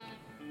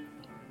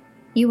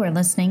You are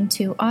listening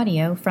to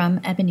audio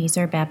from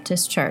Ebenezer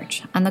Baptist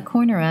Church on the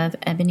corner of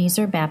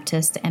Ebenezer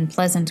Baptist and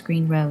Pleasant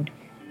Green Road.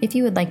 If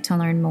you would like to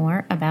learn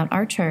more about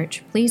our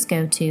church, please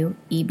go to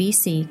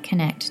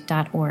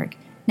ebcconnect.org.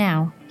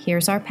 Now,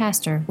 here's our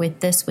pastor with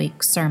this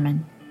week's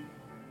sermon.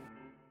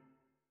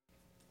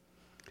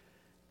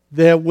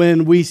 That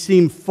when we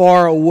seem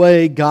far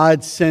away,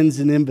 God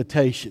sends an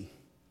invitation.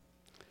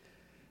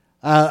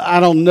 I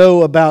don't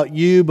know about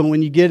you, but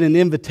when you get an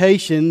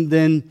invitation,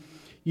 then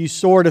you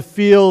sort of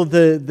feel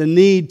the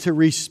need to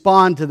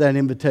respond to that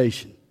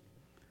invitation.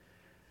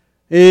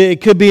 It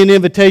could be an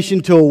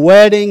invitation to a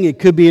wedding, it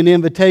could be an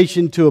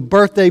invitation to a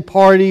birthday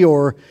party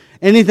or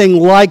anything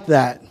like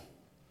that.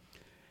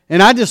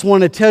 And I just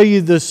want to tell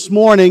you this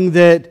morning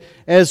that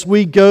as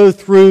we go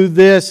through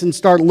this and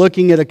start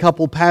looking at a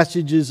couple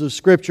passages of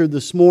Scripture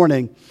this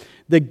morning,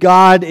 that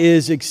God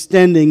is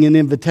extending an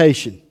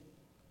invitation.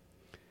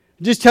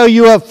 Just tell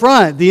you up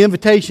front, the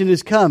invitation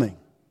is coming.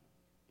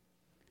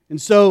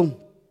 And so,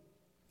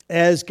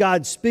 as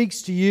God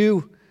speaks to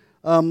you,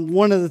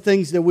 one of the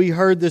things that we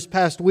heard this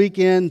past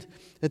weekend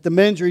at the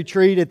men's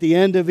retreat, at the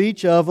end of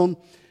each of them,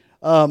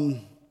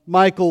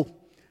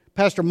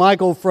 Pastor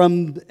Michael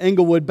from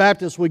Englewood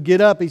Baptist would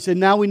get up. He said,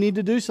 now we need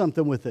to do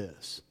something with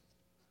this.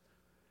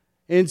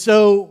 And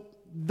so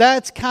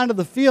that's kind of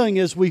the feeling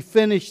as we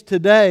finish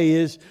today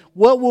is,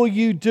 what will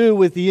you do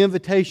with the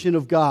invitation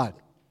of God?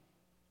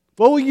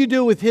 What will you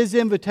do with His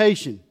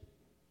invitation?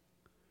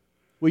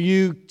 Will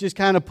you just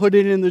kind of put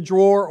it in the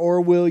drawer,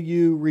 or will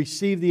you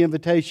receive the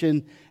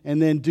invitation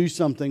and then do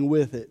something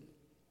with it?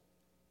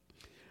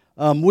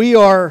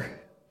 We're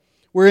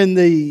in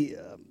the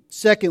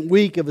second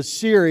week of a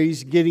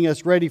series getting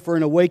us ready for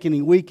an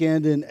Awakening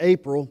Weekend in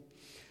April.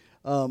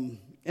 And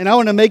I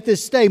want to make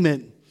this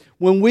statement.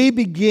 When we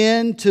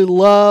begin to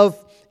love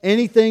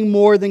anything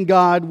more than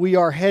God, we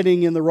are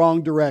heading in the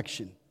wrong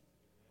direction.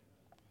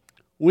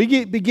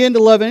 We begin to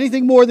love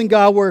anything more than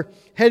God, we're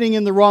heading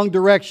in the wrong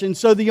direction.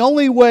 So the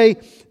only way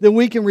that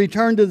we can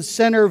return to the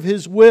center of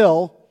His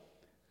will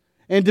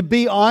and to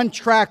be on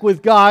track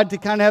with God, to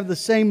kind of have the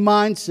same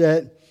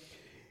mindset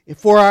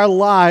for our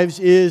lives,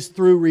 is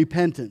through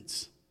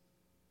repentance.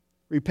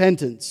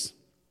 Repentance.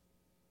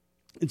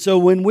 And so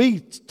when we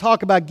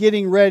talk about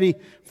getting ready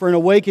for an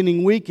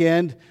Awakening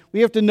Weekend,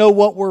 we have to know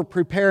what we're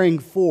preparing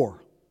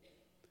for.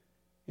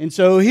 And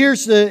so here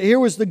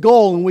was the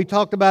goal, and we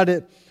talked about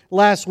it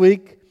last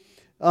week.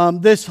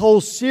 This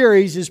whole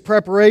series is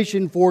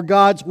preparation for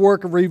God's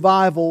work of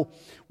revival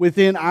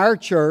within our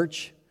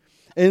church,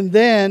 and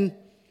then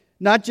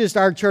not just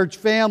our church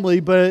family,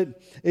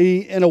 but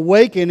an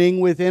awakening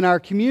within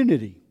our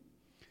community.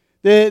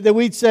 That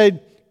we'd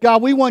say,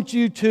 God, we want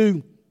you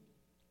to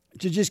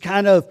just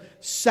kind of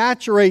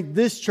saturate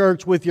this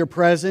church with your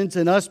presence,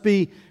 and us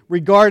be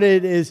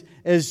regarded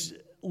as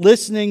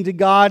listening to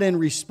God and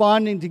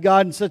responding to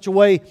God in such a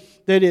way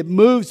that it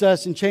moves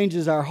us and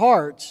changes our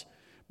hearts.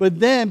 But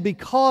then,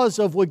 because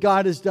of what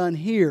God has done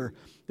here,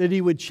 that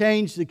He would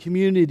change the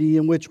community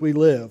in which we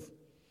live.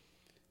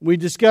 We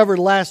discovered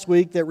last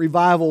week that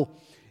revival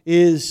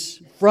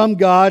is from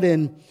God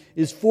and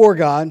is for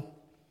God.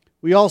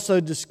 We also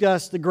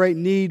discussed the great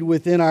need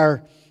within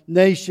our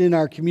nation,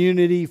 our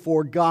community,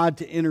 for God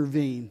to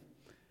intervene.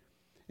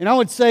 And I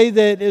would say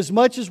that as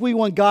much as we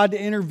want God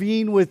to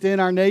intervene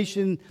within our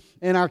nation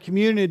and our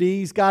community,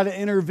 He's got to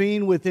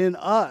intervene within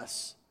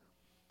us.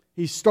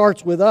 He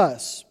starts with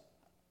us.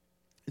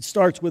 It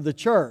starts with the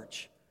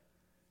church.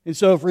 And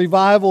so if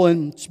revival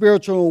and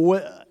spiritual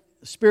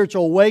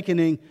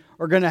awakening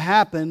are going to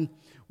happen,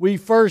 we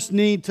first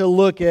need to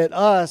look at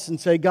us and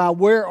say, God,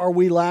 where are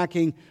we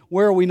lacking?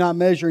 Where are we not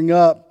measuring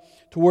up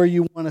to where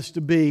you want us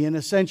to be? And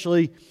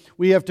essentially,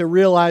 we have to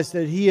realize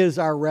that He is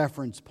our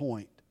reference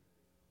point.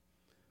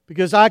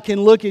 Because I can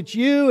look at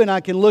you and I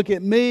can look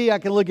at me, I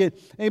can look at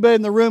anybody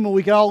in the room, and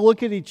we can all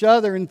look at each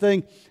other and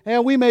think, hey,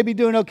 we may be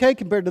doing okay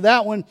compared to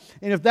that one.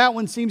 And if that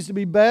one seems to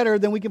be better,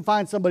 then we can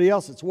find somebody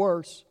else that's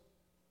worse.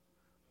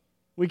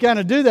 We kind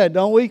of do that,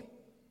 don't we?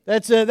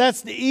 That's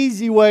the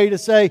easy way to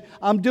say,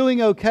 I'm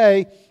doing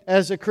okay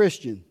as a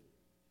Christian.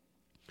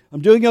 I'm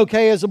doing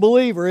okay as a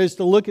believer, is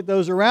to look at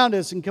those around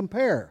us and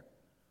compare.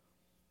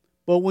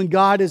 But when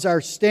God is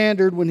our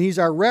standard, when He's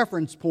our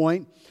reference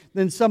point,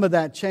 then some of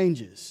that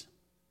changes.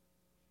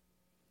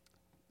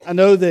 I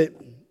know that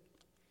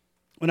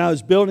when I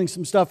was building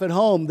some stuff at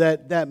home,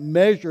 that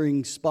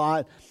measuring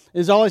spot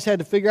is always had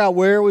to figure out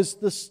where was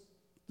the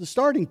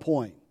starting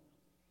point.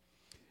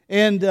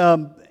 And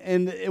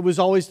it was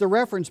always the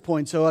reference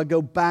point, so I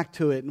go back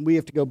to it, and we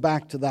have to go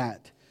back to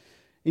that.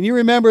 And you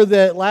remember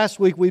that last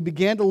week we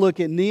began to look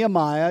at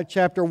Nehemiah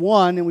chapter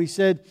 1, and we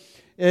said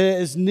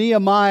as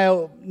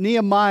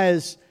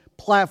Nehemiah's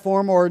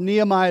platform or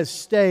Nehemiah's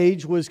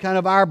stage was kind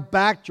of our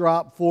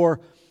backdrop for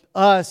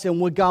us and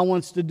what God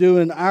wants to do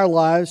in our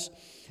lives.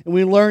 And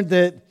we learned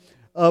that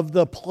of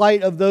the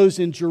plight of those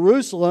in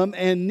Jerusalem,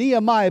 and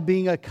Nehemiah,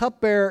 being a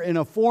cupbearer in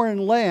a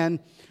foreign land,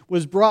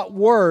 was brought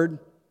word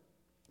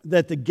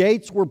that the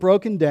gates were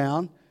broken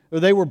down, or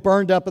they were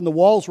burned up and the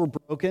walls were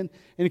broken,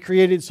 and it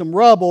created some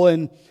rubble,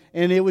 and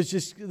it was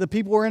just, the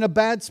people were in a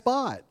bad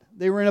spot.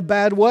 They were in a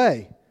bad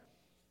way.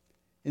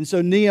 And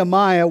so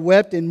Nehemiah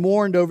wept and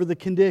mourned over the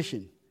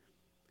condition.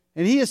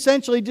 And he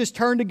essentially just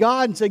turned to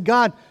God and said,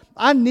 God,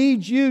 I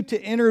need you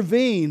to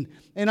intervene,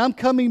 and I'm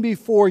coming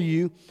before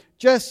you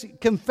just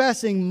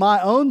confessing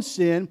my own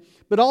sin,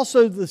 but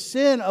also the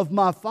sin of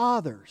my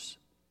fathers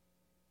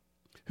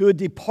who had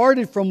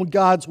departed from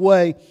God's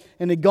way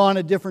and had gone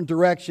a different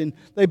direction.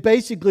 They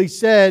basically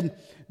said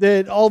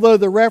that although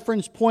the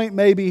reference point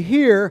may be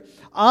here,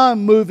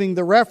 I'm moving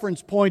the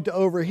reference point to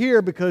over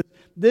here because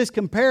this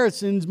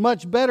comparison's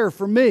much better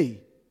for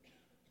me.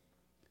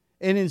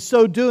 And in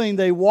so doing,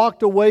 they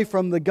walked away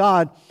from the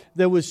God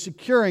that was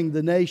securing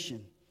the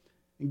nation.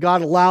 And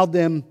God allowed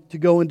them to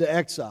go into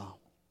exile.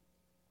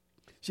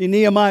 See,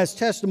 Nehemiah's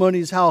testimony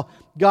is how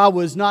God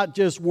was not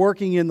just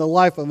working in the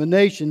life of a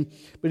nation,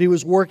 but He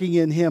was working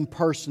in him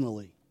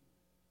personally.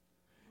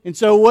 And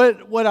so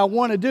what I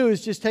want to do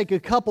is just take a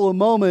couple of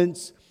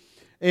moments,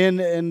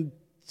 and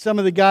some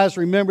of the guys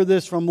remember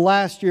this from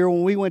last year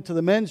when we went to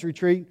the men's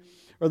retreat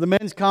or the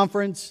men's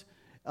conference.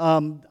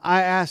 I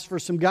asked for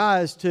some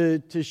guys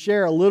to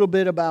share a little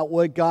bit about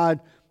what God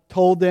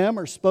told them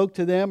or spoke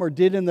to them or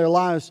did in their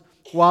lives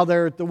while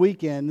they're at the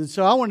weekend. And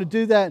so I want to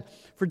do that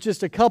for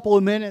just a couple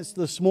of minutes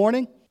this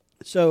morning.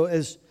 So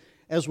as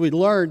we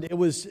learned,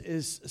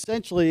 is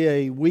essentially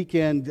a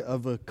weekend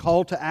of a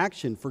call to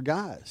action for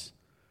guys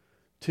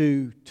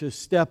to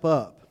step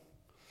up,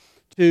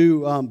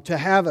 to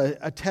have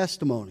a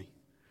testimony.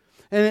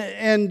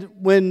 And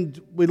when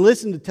we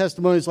listen to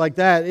testimonies like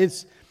that,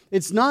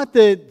 it's not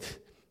that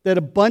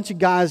a bunch of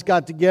guys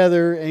got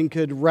together and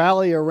could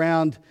rally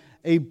around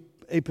a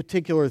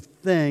particular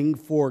thing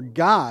for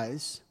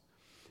guys.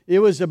 It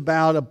was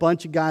about a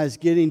bunch of guys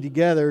getting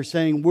together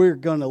saying, we're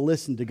going to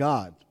listen to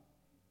God.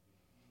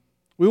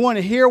 We want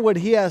to hear what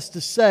He has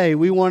to say.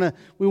 We want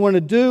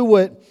to do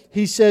what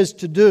He says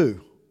to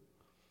do.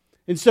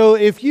 And so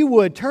if you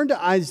would, turn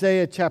to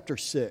Isaiah chapter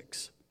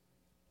 6.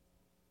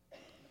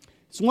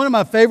 It's one of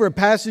my favorite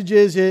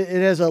passages. It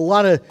has a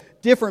lot of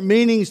different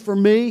meanings for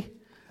me.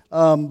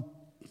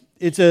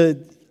 It's a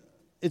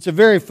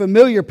very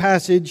familiar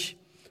passage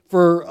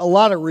for a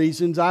lot of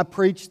reasons. I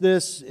preached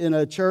this in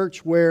a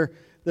church where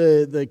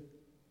the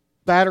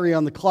battery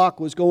on the clock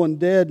was going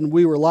dead and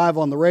we were live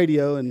on the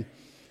radio, and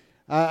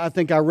I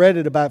think I read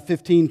it about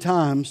 15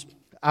 times.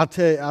 I'll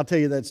tell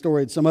you that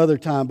story at some other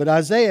time. But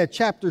Isaiah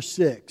chapter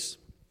 6,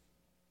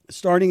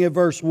 starting at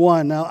verse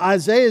 1. Now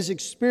Isaiah's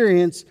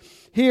experience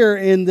here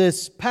in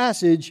this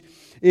passage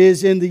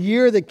is in the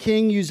year that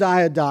King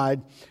Uzziah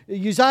died.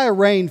 Uzziah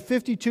reigned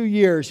 52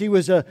 years. He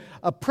was a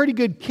pretty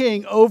good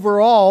king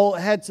overall,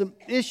 had some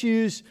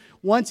issues.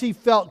 Once he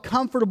felt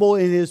comfortable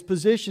in his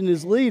position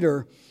as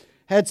leader,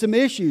 had some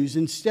issues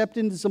and stepped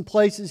into some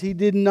places he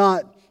did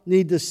not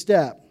need to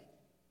step.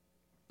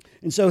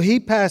 And so he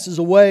passes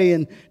away,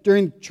 and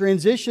during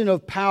transition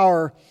of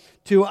power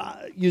to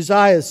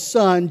Uzziah's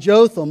son,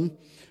 Jotham,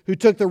 who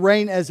took the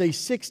reign as a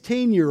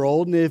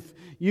 16-year-old, and if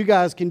you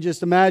guys can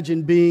just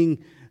imagine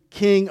being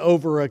king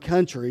over a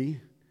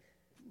country,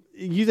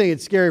 you think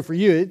it's scary for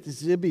you,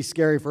 it'd be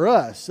scary for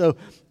us. So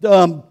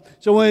when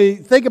we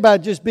think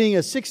about just being a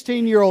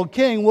 16-year-old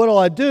king, what do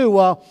I do?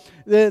 Well,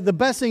 the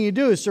best thing you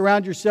do is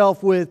surround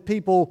yourself with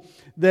people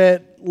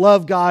that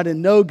love God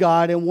and know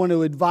God and want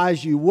to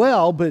advise you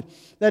well, but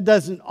that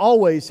doesn't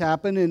always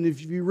happen. And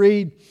if you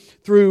read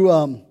through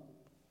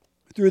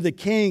the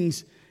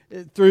kings,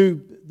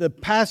 through the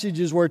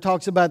passages where it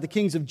talks about the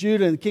kings of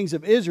Judah and the kings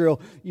of Israel,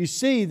 you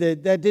see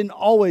that didn't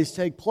always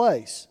take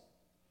place.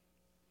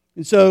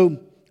 And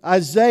so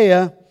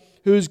Isaiah,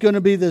 who's going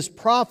to be this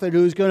prophet,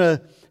 who's going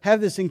to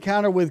have this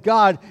encounter with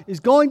God, is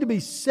going to be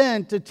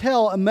sent to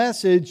tell a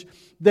message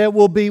that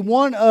will be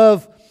one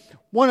of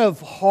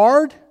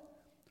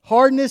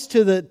hardness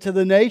to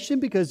the nation,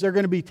 because they're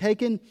going to be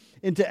taken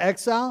into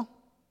exile,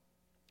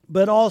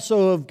 but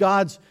also of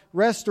God's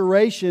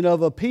restoration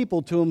of a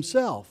people to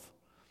Himself.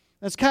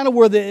 That's kind of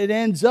where it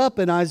ends up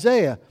in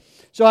Isaiah.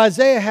 So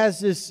Isaiah has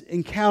this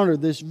encounter,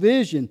 this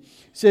vision.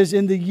 It says,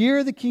 in the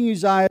year that King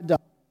Uzziah died,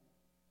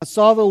 I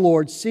saw the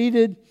Lord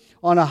seated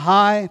on a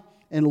high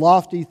and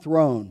lofty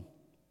throne,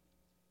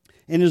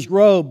 and His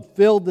robe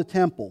filled the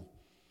temple.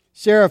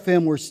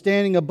 Seraphim were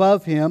standing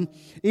above Him.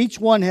 Each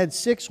one had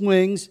 6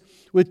 wings.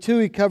 With 2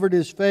 He covered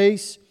His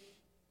face,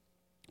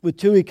 with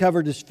 2 He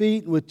covered His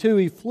feet, and with 2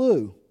 He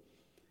flew.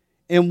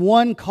 And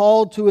one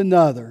called to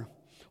another,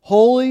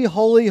 Holy,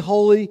 holy,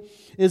 holy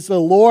is the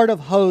Lord of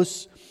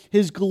hosts.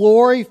 His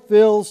glory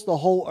fills the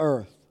whole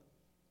earth.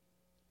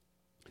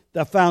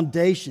 The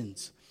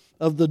foundations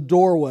of the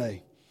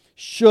doorway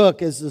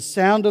shook as the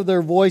sound of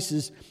their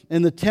voices,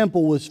 and the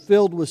temple was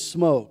filled with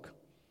smoke.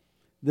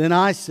 Then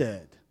I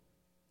said,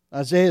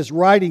 Isaiah is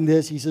writing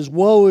this, he says,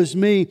 woe is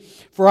me,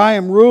 for I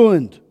am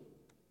ruined,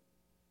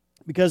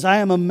 because I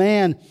am a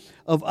man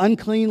of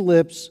unclean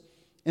lips,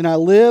 and I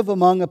live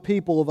among a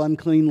people of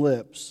unclean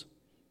lips.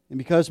 And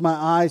because my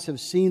eyes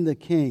have seen the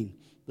King,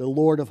 the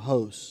Lord of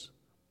hosts.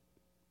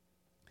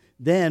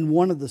 Then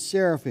one of the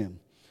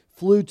seraphim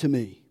flew to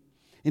me,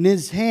 and in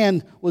his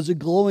hand was a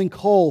glowing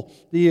coal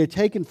that he had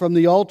taken from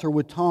the altar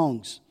with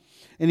tongs.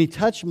 And he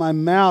touched my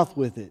mouth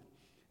with it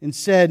and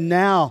said,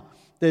 "Now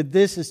that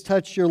this has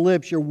touched your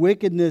lips, your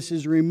wickedness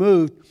is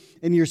removed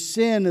and your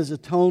sin is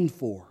atoned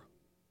for."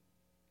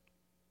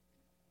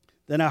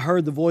 Then I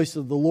heard the voice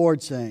of the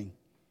Lord saying,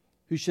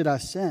 "Who should I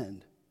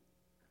send?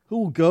 Who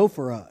will go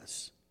for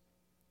us?"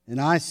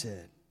 And I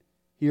said,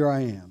 "Here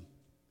I am.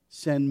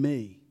 Send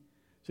me."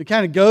 So it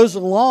kind of goes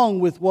along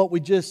with what we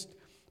just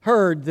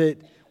heard,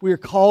 that we are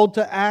called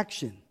to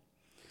action.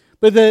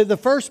 But the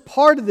first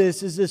part of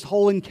this is this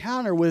whole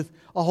encounter with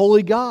a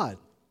holy God.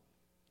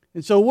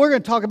 And so we're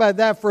going to talk about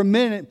that for a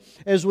minute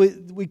as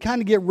we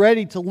kind of get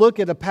ready to look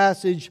at a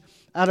passage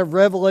out of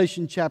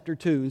Revelation chapter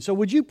 2. And so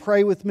would you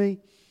pray with me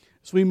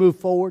as we move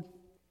forward?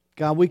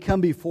 God, we come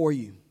before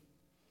you.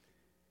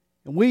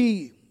 And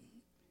we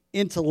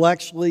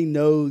intellectually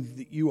know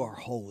that you are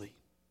holy.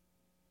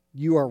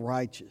 You are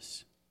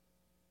righteous.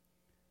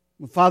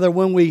 And Father,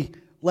 when we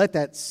let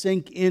that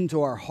sink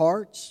into our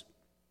hearts,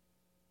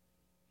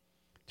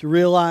 to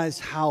realize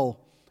how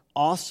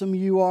awesome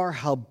you are,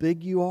 how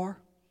big you are,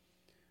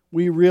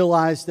 we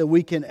realize that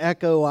we can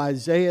echo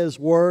Isaiah's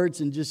words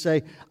and just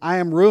say, "I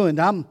am ruined.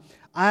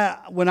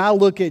 When I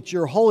look at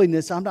your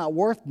holiness, I'm not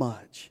worth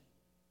much."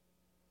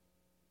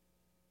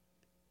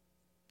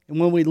 And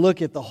when we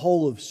look at the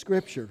whole of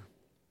Scripture,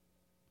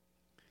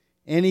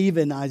 and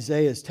even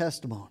Isaiah's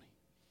testimony,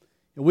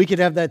 and we could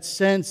have that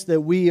sense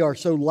that we are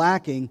so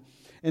lacking,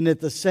 and at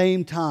the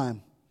same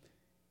time,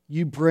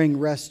 you bring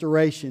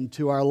restoration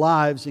to our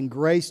lives and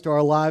grace to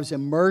our lives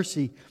and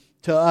mercy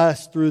to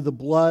us through the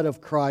blood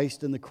of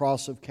Christ and the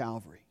cross of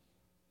Calvary.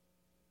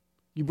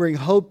 You bring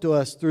hope to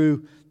us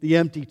through the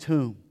empty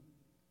tomb.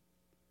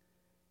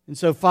 And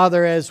so,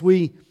 Father, as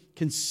we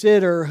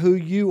consider who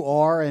you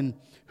are and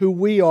who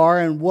we are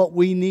and what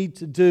we need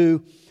to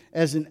do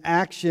as an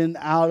action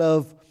out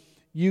of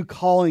you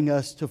calling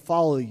us to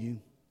follow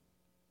you,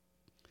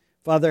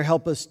 Father,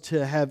 help us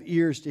to have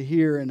ears to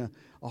hear and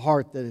a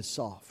heart that is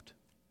soft.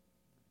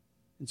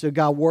 And so,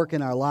 God, work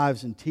in our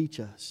lives and teach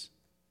us.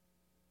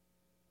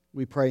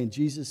 We pray in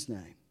Jesus'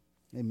 name.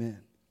 Amen.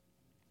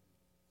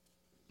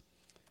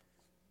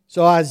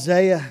 So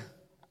Isaiah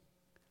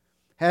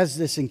has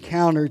this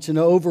encounter. It's an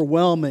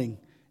overwhelming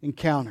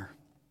encounter.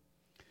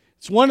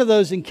 It's one of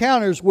those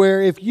encounters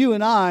where if you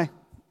and I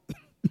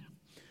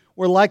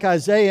were like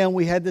Isaiah and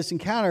we had this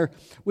encounter,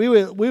 we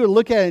would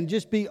look at it and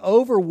just be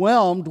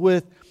overwhelmed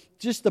with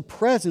just the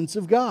presence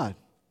of God.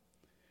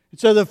 And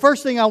so the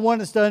first thing I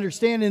want us to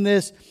understand in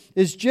this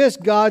is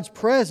just God's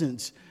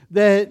presence.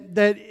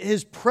 That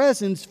His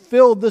presence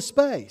filled the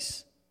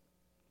space.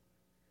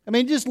 I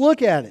mean, just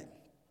look at it.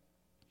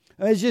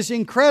 I mean, it's just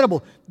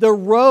incredible. The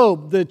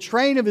robe, the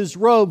train of His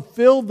robe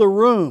filled the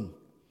room.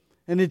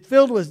 And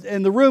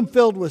the room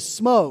filled with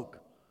smoke.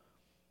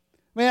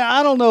 Man,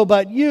 I don't know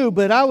about you,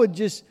 but I would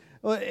just,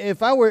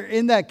 if I were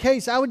in that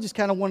case, I would just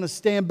kind of want to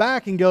stand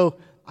back and go,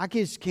 I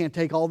just can't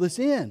take all this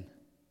in.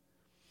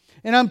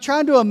 And I'm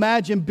trying to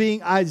imagine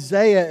being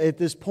Isaiah at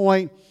this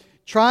point,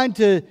 trying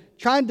to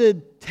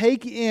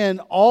take in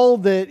all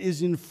that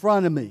is in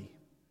front of me.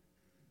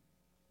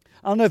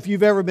 I don't know if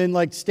you've ever been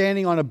like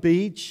standing on a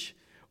beach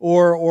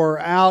or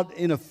out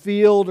in a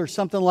field or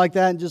something like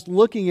that and just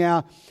looking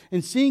out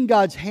and seeing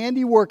God's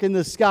handiwork in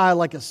the sky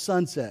like a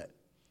sunset.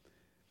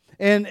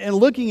 And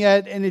looking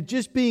at it and it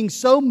just being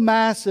so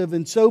massive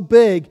and so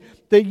big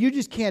that you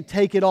just can't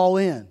take it all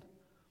in.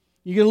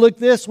 You can look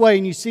this way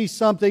and you see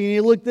something and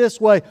you look this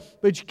way,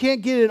 but you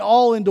can't get it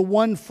all into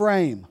one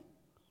frame.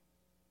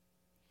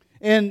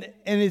 And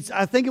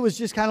I think it was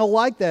just kind of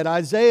like that.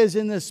 Isaiah's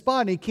in this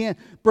spot and he can't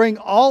bring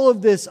all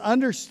of this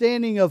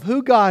understanding of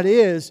who God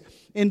is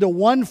into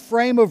one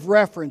frame of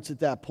reference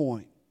at that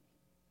point.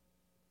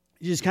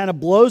 It just kind of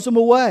blows him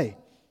away.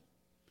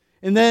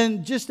 And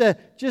then just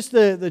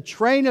the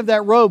train of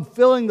that robe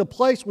filling the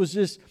place was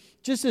just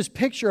this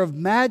picture of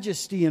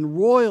majesty and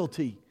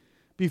royalty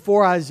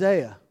before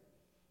Isaiah.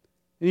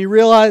 And he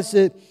realized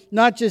that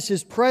not just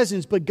his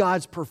presence, but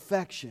God's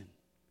perfection.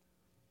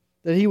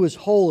 That he was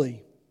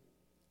holy.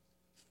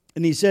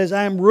 And he says,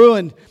 I am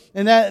ruined.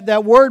 And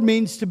that word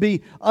means to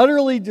be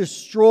utterly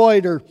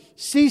destroyed or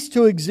cease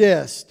to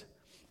exist.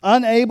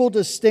 Unable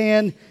to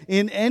stand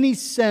in any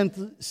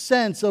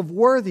sense of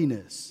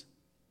worthiness.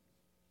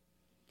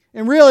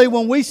 And really,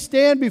 when we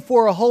stand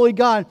before a holy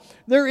God,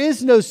 there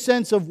is no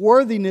sense of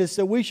worthiness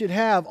that we should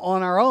have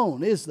on our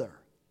own, is there?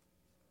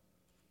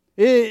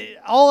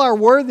 All our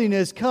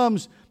worthiness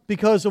comes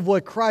because of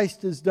what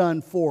Christ has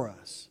done for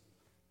us.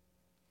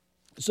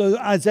 So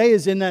Isaiah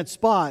is in that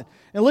spot.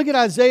 And look at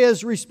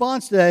Isaiah's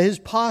response to that, his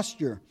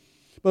posture.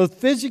 Both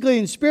physically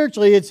and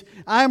spiritually, it's,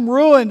 I'm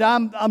ruined,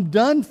 I'm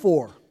done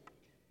for.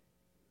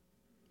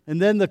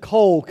 And then the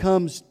coal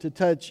comes to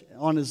touch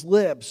on his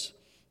lips,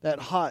 that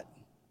hot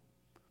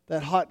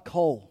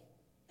coal.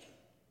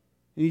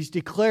 And he's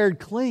declared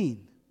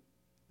clean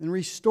and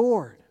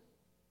restored.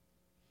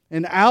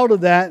 And out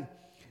of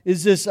that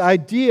is this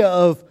idea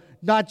of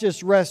not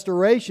just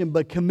restoration,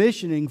 but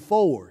commissioning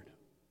forward.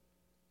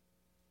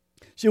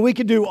 See, we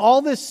could do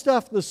all this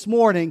stuff this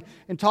morning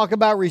and talk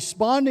about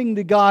responding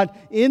to God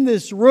in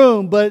this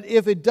room, but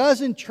if it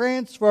doesn't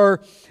transfer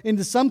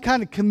into some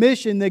kind of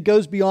commission that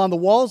goes beyond the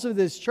walls of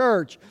this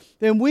church,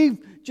 then we've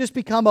just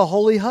become a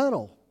holy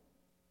huddle.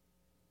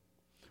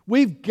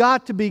 We've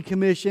got to be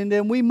commissioned,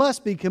 and we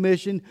must be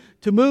commissioned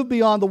to move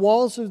beyond the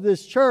walls of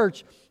this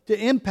church to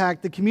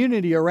impact the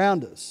community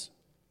around us.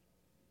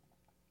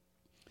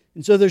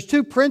 And so there's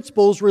two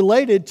principles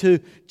related to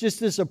just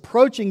this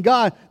approaching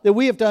God that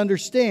we have to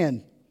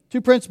understand. Two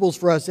principles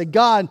for us. That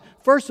God,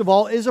 first of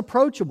all, is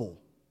approachable.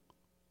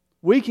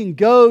 We can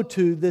go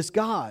to this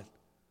God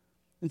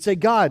and say,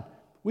 God,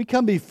 we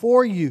come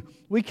before you.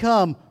 We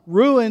come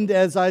ruined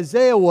as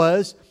Isaiah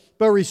was,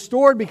 but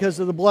restored because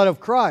of the blood of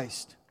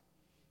Christ.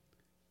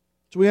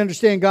 So we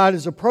understand God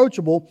is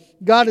approachable.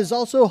 God is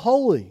also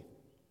holy.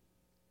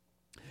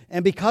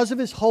 And because of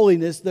His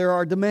holiness, there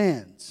are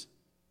demands.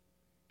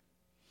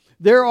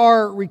 There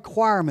are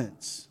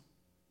requirements.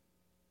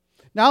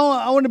 Now,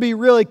 I want to be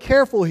really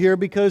careful here,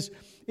 because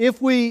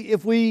if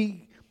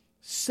we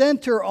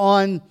center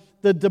on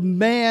the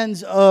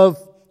demands of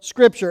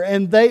Scripture,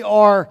 and they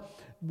are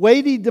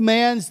weighty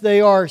demands, they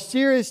are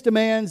serious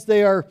demands,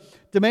 they are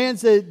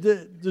demands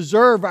that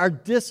deserve our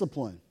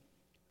discipline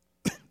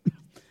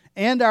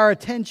and our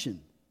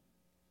attention.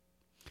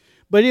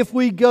 But if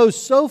we go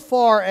so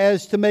far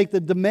as to make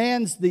the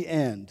demands the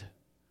end,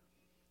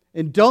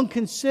 and don't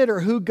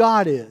consider who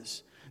God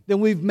is, then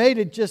we've made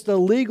it just a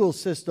legal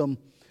system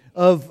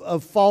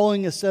of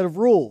following a set of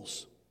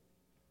rules.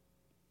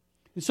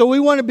 And so we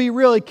want to be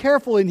really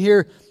careful in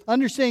here,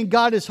 understanding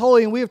God is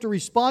holy, and we have to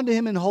respond to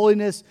Him in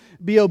holiness,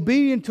 be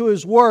obedient to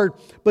His Word,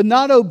 but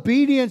not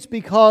obedience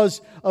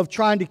because of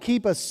trying to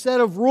keep a set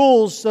of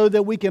rules so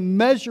that we can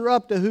measure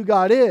up to who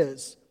God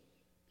is.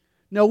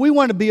 No, we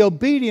want to be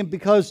obedient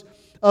because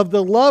of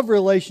the love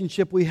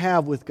relationship we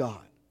have with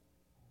God.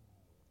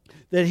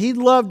 That He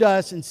loved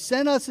us and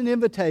sent us an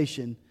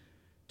invitation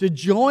to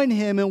join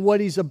Him in what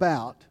He's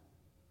about.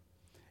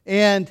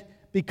 And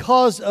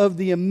because of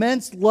the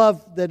immense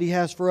love that He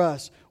has for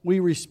us, we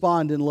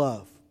respond in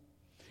love.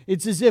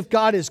 It's as if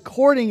God is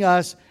courting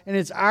us, and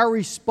it's our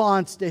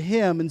response to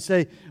Him and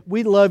say,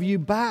 we love you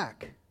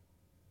back.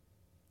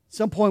 At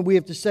some point we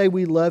have to say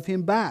we love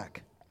Him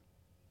back.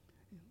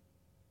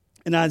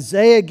 And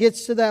Isaiah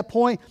gets to that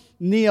point.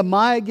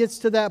 Nehemiah gets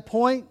to that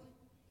point.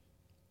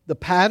 The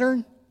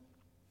pattern.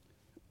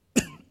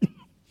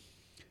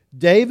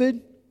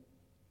 David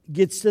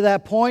gets to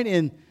that point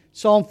in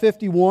Psalm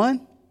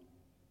 51.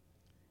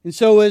 And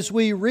so as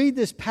we read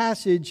this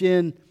passage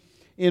in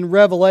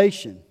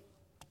Revelation,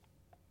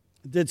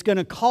 that's going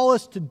to call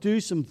us to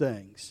do some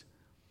things.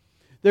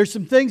 There's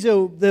some things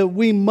that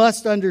we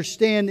must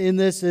understand in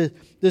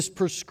this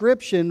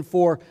prescription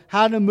for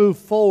how to move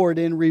forward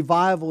in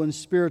revival and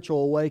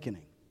spiritual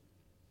awakening.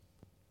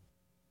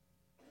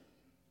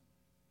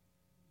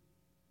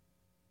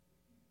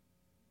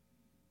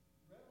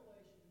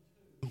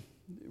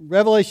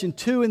 Revelation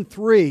 2 and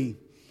 3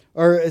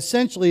 are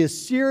essentially a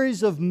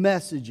series of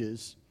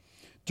messages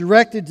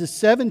directed to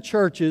 7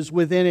 churches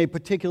within a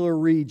particular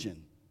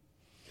region.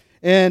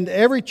 And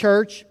every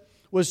church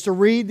was to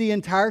read the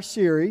entire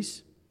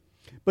series,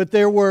 but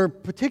there were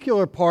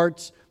particular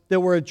parts that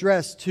were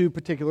addressed to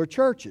particular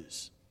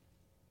churches.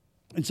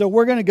 And so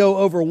we're going to go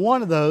over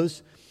one of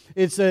those.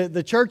 It's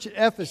the church at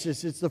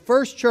Ephesus. It's the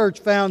first church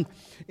found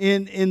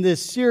in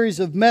this series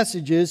of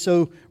messages.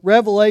 So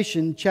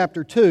Revelation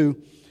chapter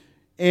 2.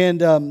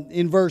 And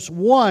in verse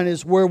 1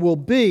 is where we'll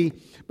be.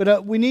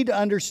 But we need to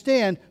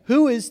understand,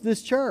 who is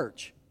this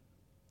church?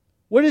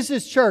 What is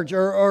this church?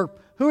 Or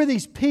who are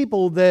these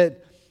people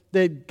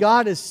that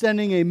God is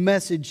sending a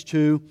message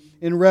to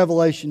in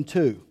Revelation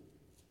 2?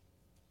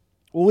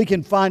 Well, we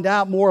can find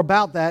out more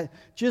about that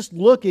just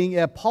looking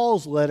at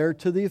Paul's letter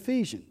to the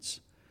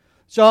Ephesians.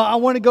 So I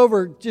want to go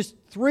over just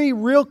 3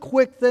 real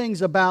quick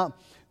things about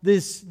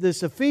this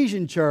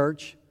Ephesian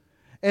church.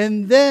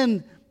 And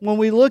then when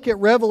we look at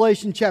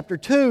Revelation chapter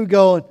 2,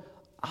 going,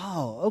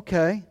 oh,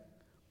 okay.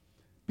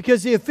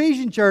 Because the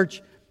Ephesian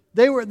church,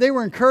 they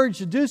were encouraged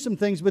to do some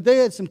things, but they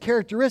had some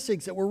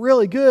characteristics that were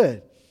really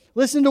good.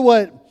 Listen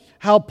to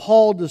how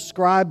Paul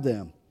described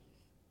them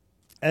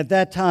at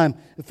that time.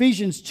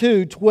 Ephesians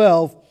 2,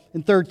 12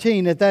 and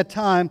 13. At that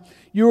time,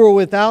 you were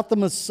without the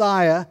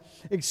Messiah,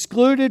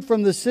 excluded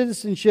from the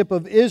citizenship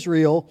of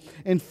Israel,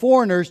 and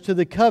foreigners to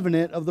the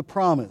covenant of the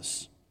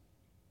promise,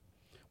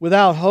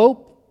 without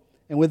hope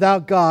and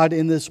without God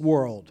in this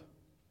world.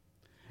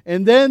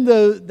 And then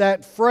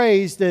that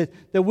phrase that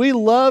we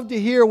love to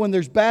hear when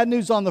there's bad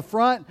news on the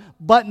front,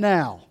 but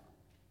now.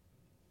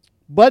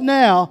 But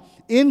now,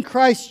 in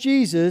Christ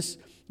Jesus,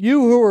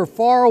 you who are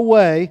far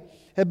away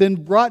have been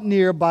brought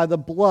near by the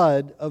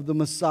blood of the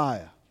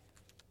Messiah.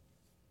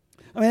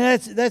 I mean,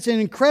 that's an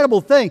incredible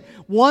thing.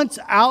 Once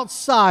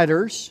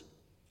outsiders,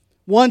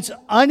 once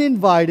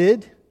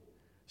uninvited,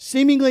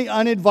 seemingly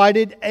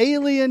uninvited,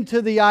 alien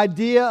to the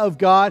idea of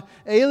God,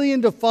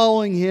 alien to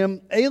following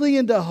Him,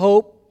 alien to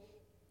hope,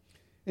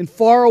 and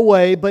far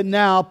away, but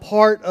now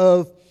part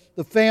of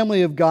the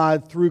family of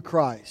God through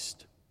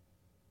Christ.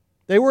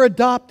 They were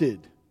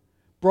adopted,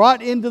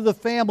 brought into the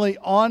family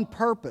on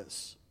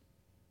purpose.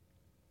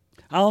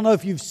 I don't know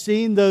if you've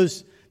seen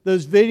those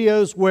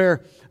videos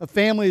where a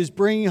family is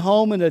bringing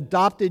home an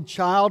adopted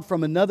child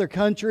from another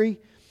country,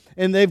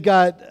 and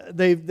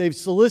they've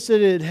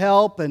solicited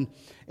help and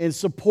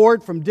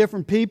support from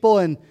different people,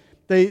 and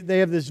they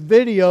have this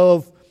video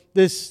of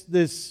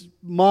this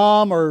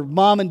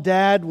mom and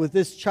dad with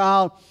this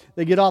child.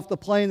 They get off the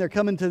plane, they're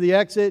coming to the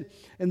exit,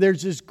 and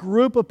there's this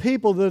group of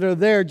people that are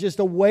there just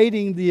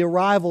awaiting the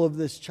arrival of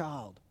this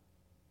child.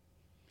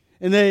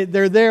 And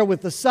they're there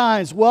with the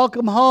signs,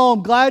 welcome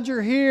home, glad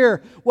you're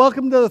here,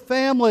 welcome to the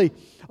family,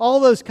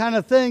 all those kind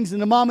of things.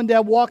 And the mom and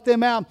dad walk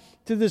them out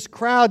to this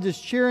crowd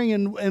just cheering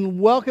and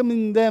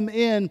welcoming them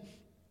in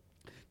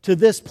to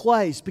this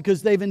place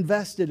because they've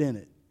invested in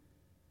it.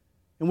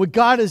 And what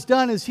God has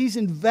done is He's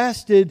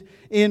invested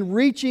in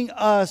reaching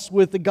us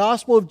with the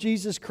gospel of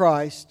Jesus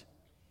Christ.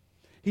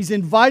 He's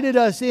invited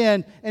us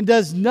in and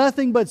does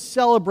nothing but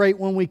celebrate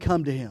when we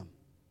come to Him.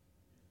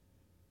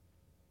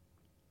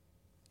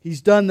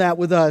 He's done that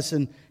with us,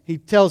 and He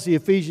tells the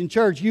Ephesian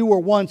church, you were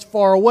once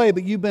far away,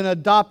 but you've been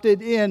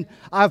adopted in.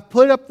 I've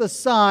put up the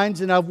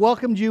signs, and I've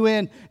welcomed you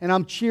in, and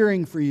I'm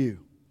cheering for you.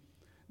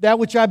 That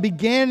which I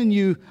began in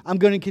you, I'm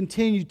going to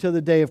continue to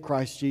the day of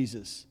Christ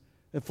Jesus.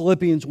 At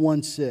Philippians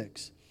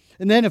 1:6.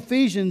 And then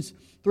Ephesians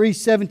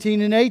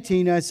 3:17 and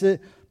 18,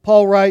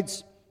 Paul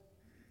writes,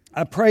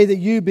 I pray that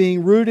you,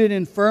 being rooted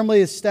and firmly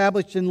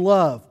established in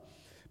love,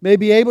 may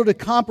be able to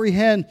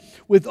comprehend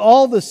with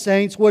all the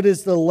saints what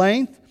is the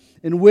length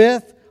and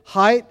width,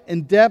 height,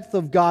 and depth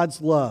of God's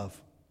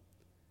love,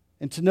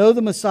 and to know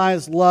the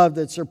Messiah's love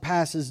that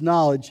surpasses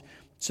knowledge,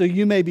 so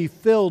you may be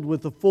filled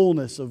with the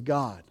fullness of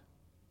God.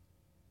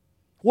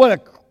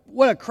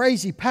 What a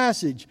crazy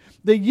passage,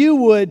 that you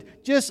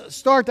would just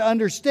start to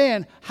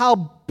understand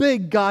how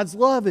big God's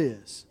love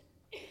is.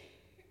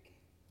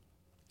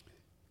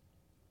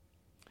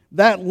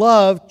 That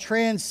love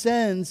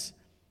transcends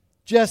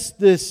just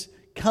this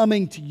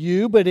coming to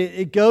you, but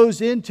it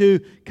goes into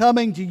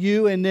coming to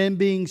you and then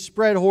being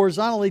spread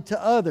horizontally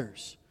to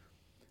others.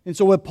 And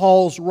so what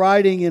Paul's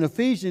writing in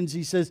Ephesians,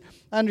 he says,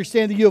 I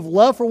understand that you have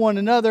love for one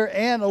another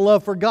and a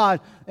love for God,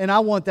 and I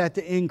want that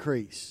to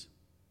increase.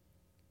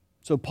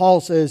 So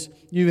Paul says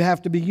you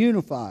have to be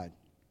unified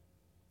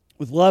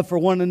with love for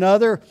one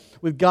another,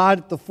 with God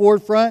at the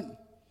forefront.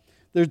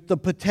 There's the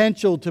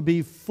potential to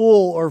be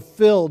full or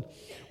filled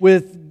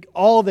with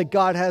all that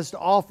God has to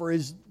offer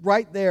is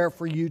right there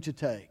for you to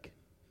take.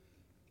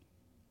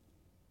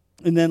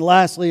 And then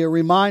lastly, a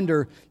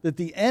reminder that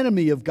the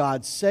enemy of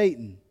God,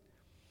 Satan,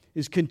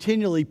 is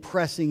continually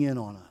pressing in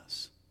on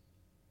us.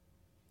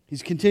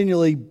 He's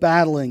continually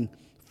battling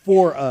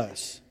for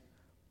us.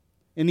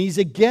 And he's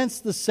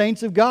against the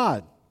saints of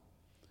God.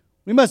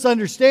 We must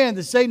understand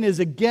that Satan is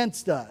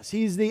against us.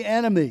 He's the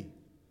enemy.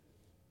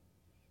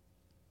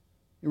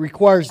 It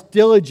requires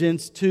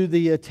diligent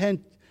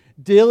attention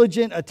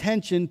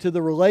to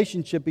the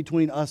relationship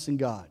between us and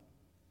God.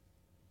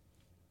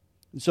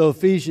 And so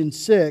Ephesians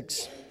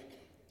 6,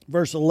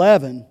 verse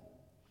 11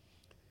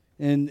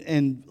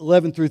 and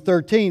 11 through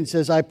 13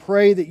 says, I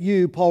pray that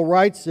you, Paul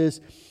writes this,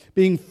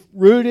 being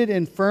rooted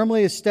and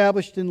firmly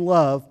established in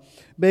love,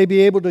 may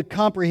be able to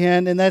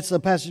comprehend, and that's the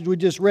passage we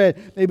just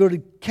read, may be able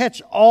to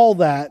catch all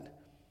that,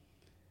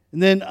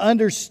 and then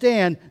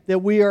understand that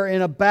we are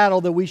in a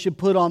battle that we should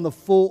put on the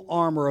full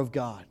armor of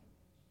God.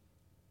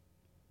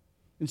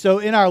 And so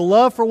in our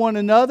love for one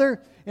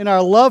another, in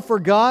our love for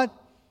God,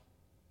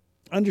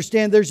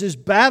 understand there's this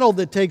battle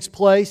that takes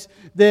place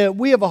that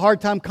we have a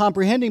hard time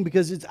comprehending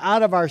because it's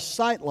out of our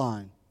sight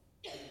line.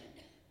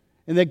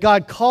 And that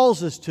God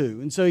calls us to.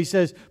 And so he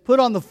says, put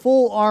on the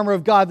full armor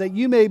of God that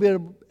you may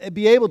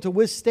be able to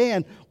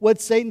withstand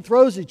what Satan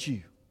throws at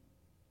you.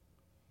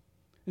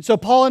 And so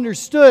Paul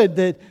understood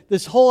that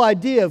this whole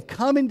idea of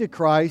coming to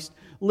Christ,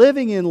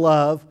 living in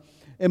love,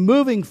 and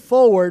moving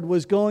forward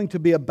was going to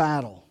be a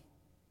battle.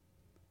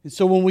 And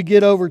so when we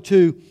get over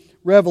to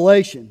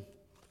Revelation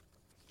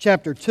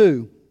chapter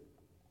 2,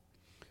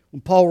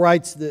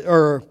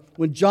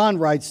 when John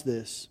writes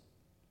this,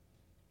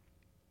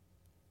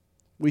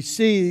 we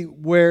see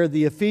where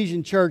the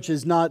Ephesian church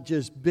has not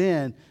just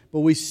been,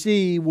 but we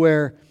see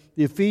where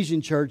the Ephesian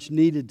church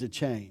needed to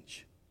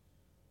change.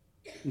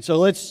 And so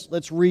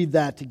let's read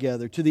that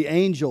together. To the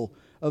angel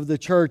of the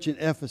church in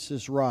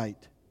Ephesus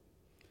write,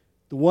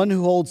 the one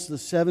who holds the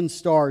 7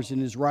 stars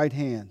in his right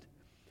hand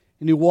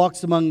and who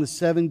walks among the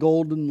 7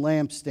 golden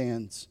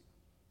lampstands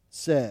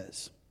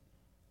says,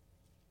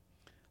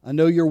 I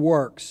know your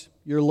works,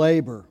 your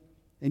labor,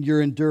 and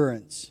your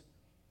endurance,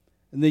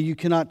 and that you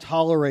cannot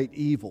tolerate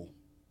evil.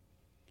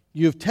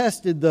 You have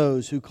tested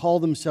those who call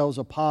themselves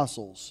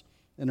apostles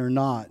and are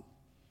not,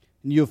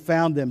 and you have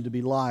found them to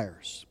be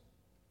liars.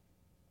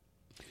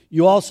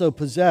 You also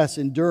possess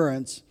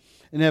endurance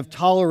and have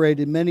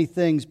tolerated many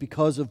things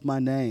because of my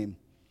name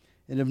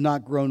and have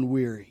not grown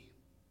weary.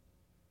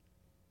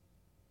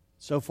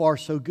 So far,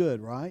 so good,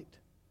 right?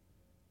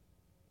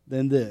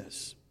 Then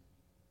this,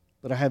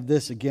 but I have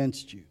this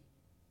against you.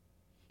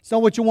 It's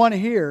not what you want to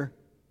hear.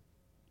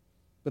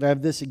 But I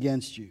have this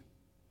against you.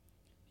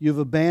 You have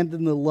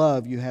abandoned the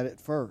love you had at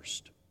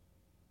first.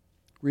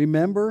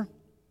 Remember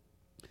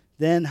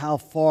then how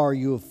far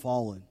you have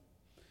fallen.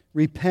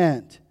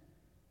 Repent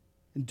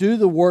and do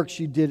the works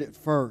you did at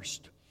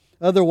first.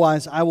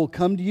 Otherwise, I will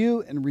come to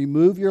you and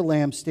remove your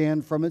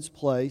lampstand from its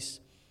place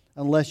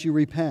unless you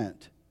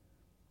repent.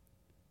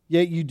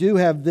 Yet you do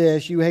have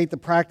this. You hate the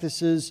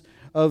practices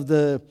of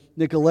the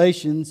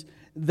Nicolaitans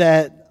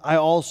that I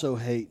also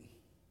hate.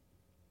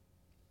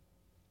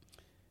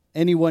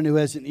 Anyone who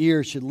has an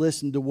ear should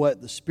listen to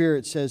what the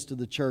Spirit says to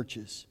the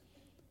churches.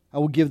 I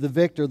will give the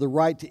victor the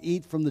right to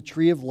eat from the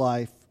tree of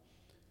life,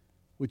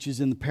 which is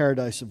in the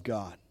paradise of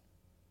God.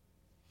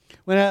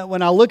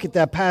 When I look at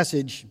that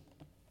passage,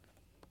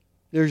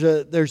 there's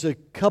a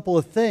couple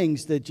of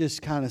things that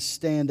just kind of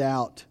stand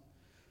out.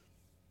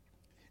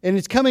 And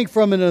it's coming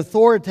from an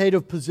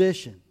authoritative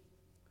position.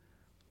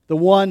 The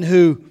one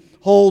who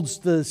holds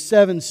the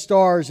 7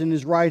 stars in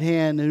his right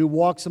hand and who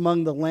walks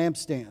among the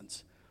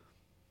lampstands.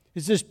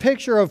 It's this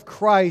picture of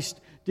Christ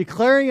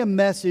declaring a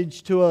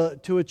message to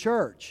a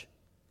church.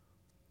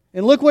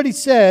 And look what he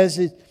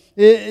says.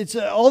 It's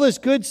all this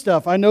good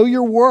stuff. I know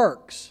your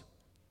works.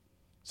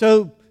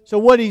 So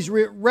what he's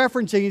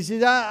referencing is,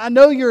 I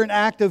know you're an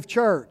active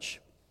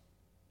church.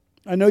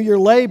 I know your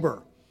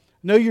labor.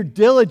 I know you're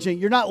diligent.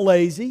 You're not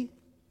lazy.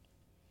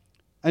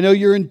 I know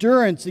your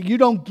endurance, that you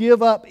don't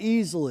give up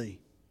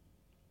easily.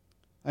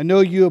 I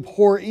know you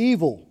abhor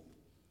evil.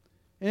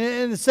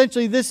 And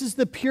essentially, this is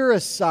the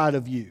purest side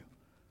of you.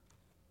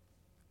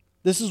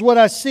 This is what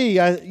I see.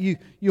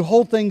 You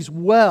hold things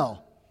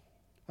well.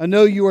 I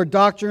know you are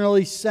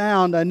doctrinally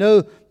sound. I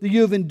know that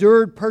you have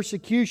endured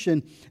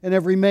persecution and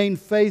have remained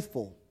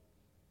faithful.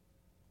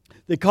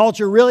 The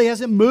culture really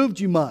hasn't moved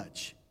you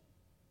much.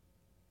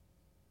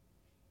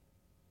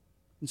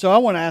 And so I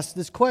want to ask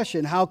this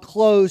question. How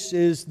close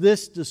is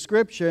this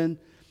description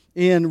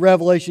in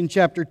Revelation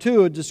chapter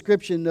 2, a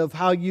description of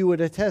how you would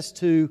attest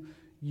to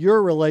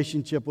your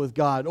relationship with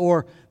God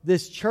or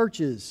this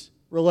church's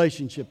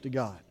relationship to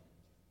God?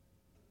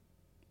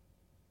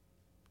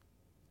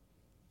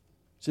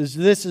 It says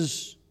this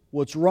is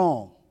what's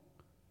wrong.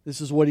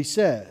 This is what he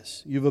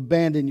says. You've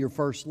abandoned your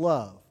first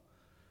love.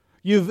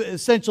 You've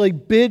essentially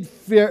bid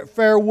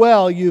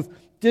farewell. You've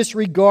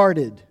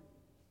disregarded.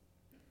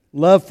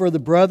 Love for the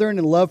brethren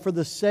and love for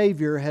the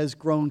Savior has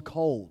grown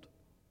cold.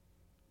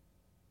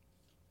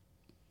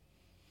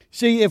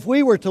 See, if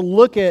we were to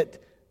look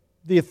at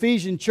the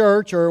Ephesian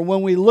church, or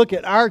when we look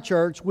at our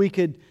church, we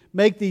could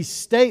make these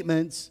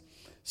statements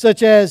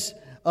such as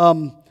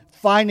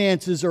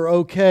finances are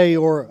okay,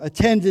 or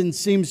attendance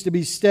seems to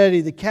be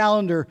steady, the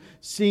calendar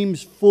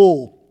seems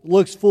full,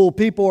 looks full,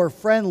 people are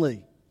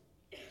friendly.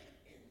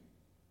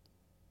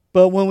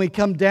 But when we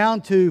come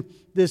down to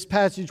this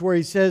passage where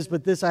he says,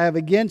 but this I have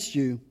against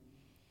you,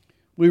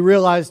 we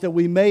realize that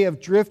we may have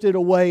drifted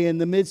away in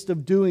the midst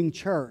of doing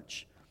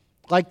church,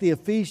 like the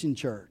Ephesian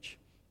church.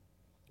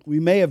 We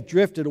may have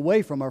drifted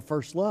away from our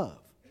first love.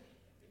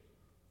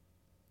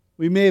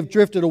 We may have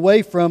drifted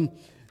away from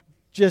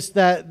just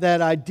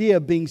that idea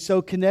of being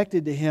so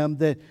connected to Him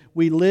that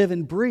we live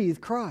and breathe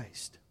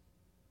Christ.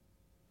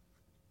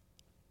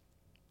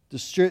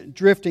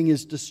 Drifting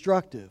is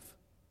destructive.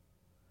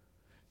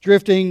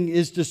 Drifting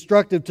is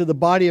destructive to the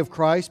body of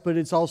Christ, but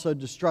it's also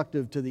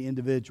destructive to the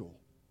individual.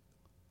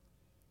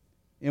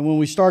 And when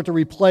we start to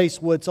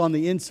replace what's on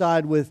the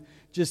inside with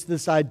just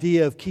this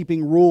idea of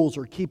keeping rules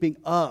or keeping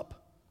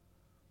up,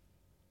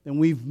 then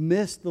we've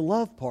missed the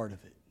love part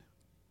of it.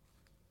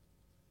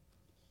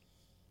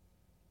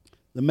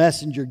 The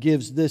messenger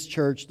gives this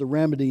church the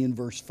remedy in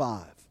verse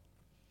 5.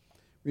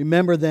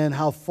 Remember then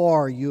how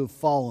far you have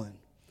fallen.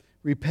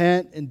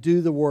 Repent and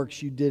do the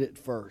works you did at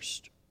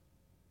first.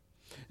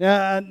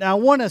 Now I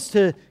want us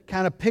to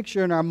kind of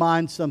picture in our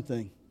mind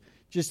something.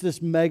 Just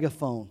this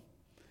megaphone.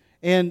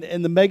 And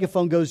the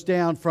megaphone goes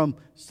down from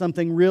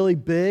something really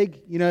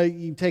big. You know,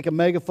 you take a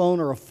megaphone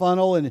or a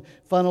funnel and it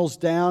funnels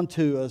down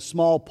to a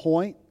small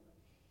point.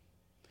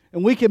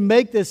 And we can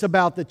make this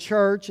about the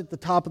church at the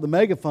top of the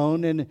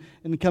megaphone and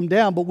come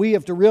down, but we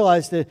have to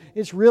realize that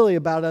it's really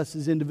about us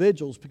as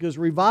individuals, because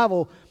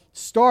revival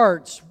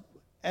starts,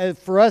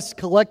 for us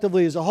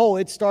collectively as a whole,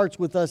 it starts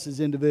with us as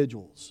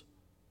individuals.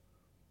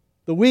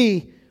 The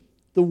we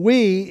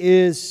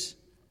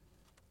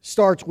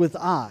starts with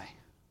I.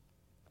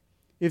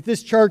 If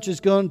this church is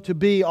going to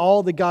be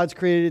all that God's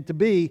created it to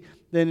be,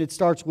 then it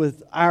starts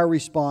with our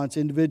response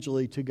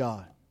individually to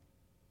God.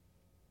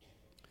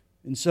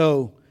 And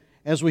so,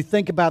 as we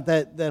think about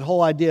that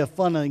whole idea of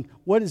funneling,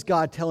 what is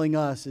God telling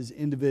us as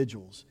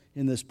individuals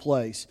in this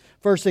place?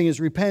 First thing is,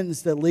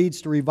 repentance that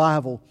leads to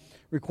revival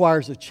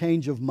requires a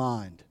change of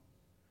mind.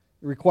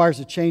 It requires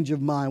a change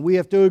of mind. We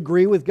have to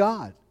agree with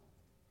God.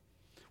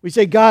 We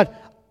say, God,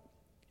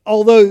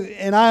 although,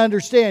 and I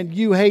understand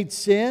you hate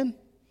sin,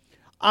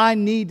 I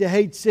need to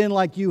hate sin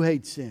like you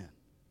hate sin.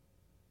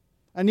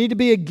 I need to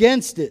be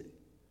against it.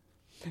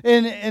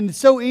 And it's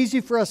so easy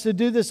for us to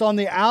do this on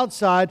the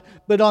outside,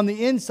 but on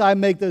the inside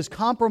make those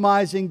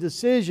compromising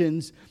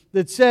decisions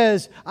that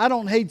says, I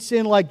don't hate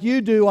sin like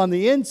you do on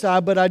the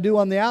inside, but I do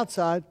on the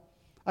outside.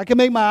 I can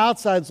make my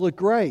outsides look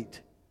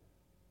great.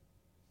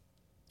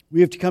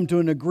 We have to come to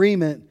an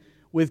agreement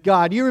with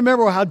God. You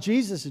remember how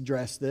Jesus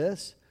addressed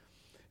this.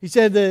 He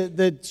said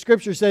the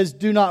Scripture says,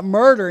 do not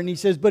murder. And He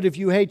says, but if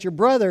you hate your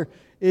brother,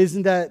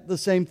 isn't that the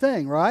same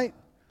thing, right?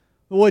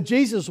 What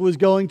Jesus was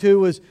going to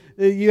was,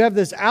 you have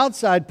this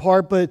outside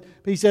part, but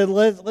He said,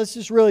 let's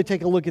just really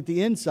take a look at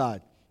the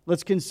inside.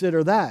 Let's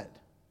consider that.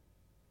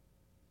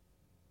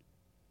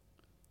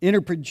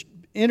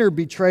 Inner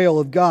betrayal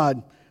of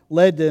God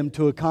led them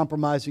to a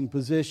compromising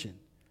position.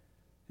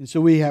 And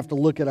so we have to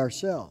look at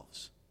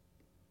ourselves.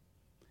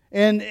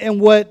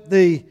 And what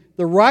the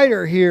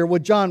writer here,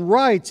 what John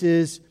writes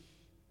is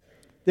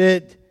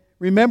that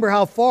remember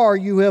how far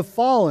you have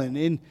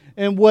fallen,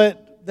 and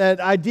what that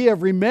idea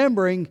of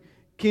remembering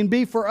can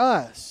be for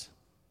us.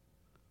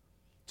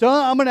 So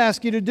I'm going to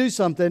ask you to do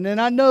something, and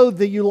I know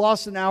that you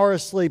lost an hour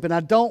of sleep, and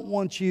I don't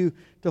want you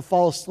to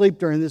fall asleep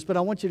during this, but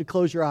I want you to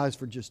close your eyes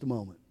for just a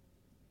moment.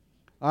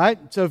 All right?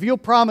 So if you'll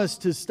promise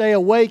to stay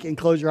awake and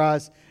close your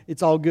eyes,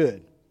 it's all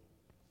good.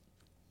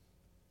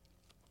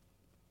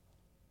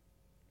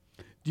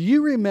 Do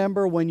you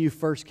remember when you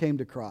first came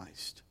to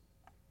Christ?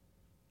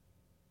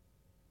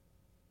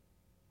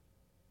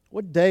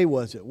 What day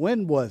was it?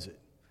 When was it?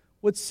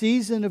 What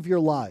season of your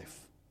life?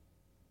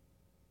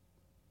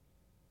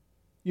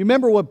 You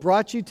remember what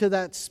brought you to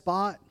that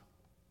spot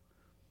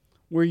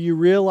where you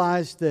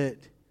realized that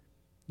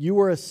you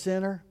were a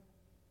sinner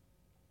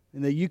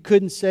and that you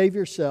couldn't save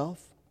yourself,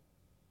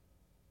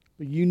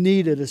 but you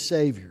needed a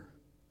Savior?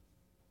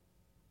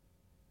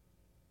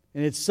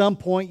 And at some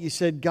point you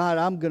said, God,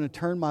 I'm going to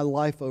turn my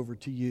life over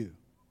to you.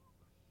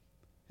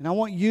 And I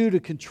want you to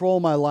control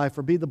my life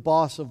or be the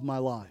boss of my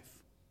life.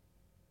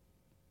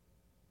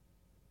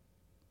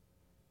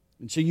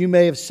 And so you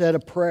may have said a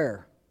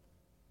prayer.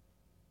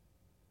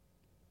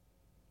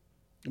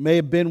 It may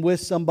have been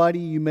with somebody.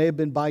 You may have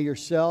been by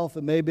yourself.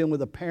 It may have been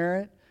with a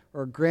parent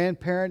or a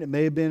grandparent. It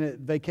may have been at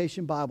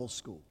Vacation Bible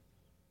School.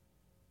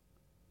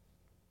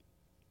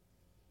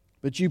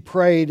 But you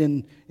prayed,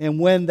 and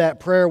when that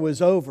prayer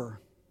was over,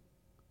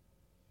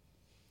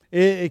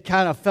 it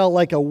kind of felt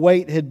like a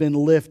weight had been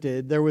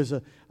lifted. There was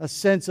a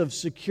sense of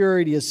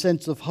security, a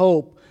sense of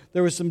hope.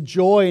 There was some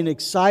joy and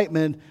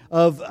excitement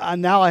of,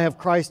 now I have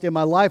Christ in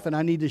my life and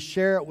I need to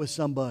share it with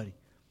somebody.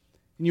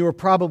 And you were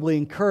probably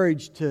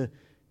encouraged to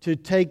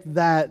take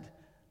that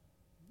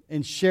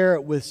and share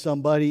it with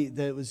somebody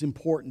that was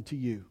important to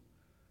you.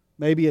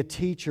 Maybe a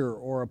teacher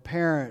or a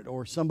parent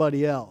or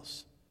somebody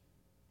else.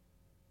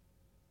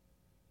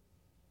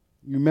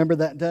 You remember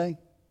that day?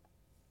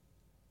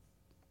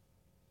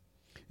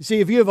 You see,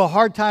 if you have a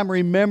hard time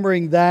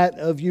remembering that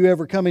of you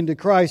ever coming to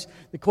Christ,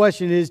 the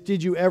question is,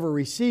 did you ever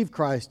receive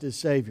Christ as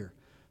Savior?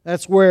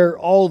 That's where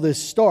all this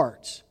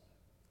starts.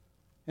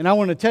 And I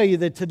want to tell you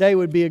that today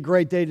would be a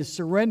great day to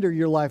surrender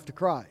your life to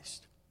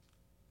Christ.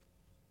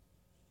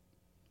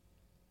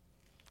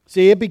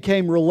 See, it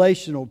became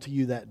relational to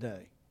you that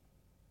day.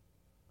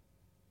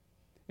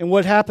 And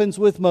what happens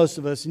with most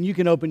of us, and you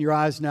can open your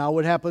eyes now,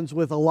 what happens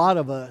with a lot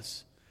of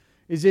us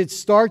is it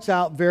starts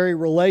out very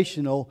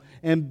relational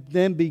and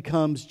then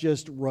becomes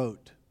just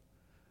rote.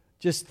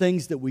 Just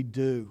things that we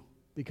do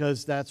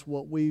because that's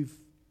what we've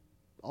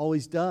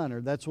always done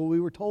or that's what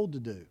we were told to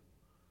do.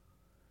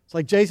 It's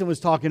like Jason was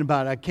talking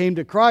about. I came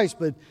to Christ,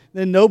 but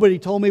then nobody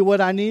told me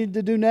what I needed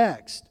to do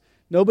next.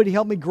 Nobody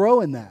helped me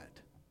grow in that.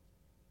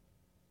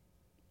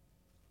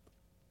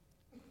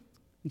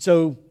 And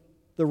so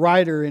the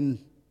writer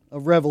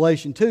of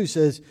Revelation 2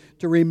 says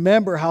to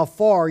remember how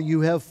far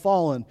you have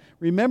fallen.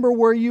 Remember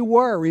where you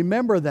were.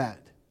 Remember that.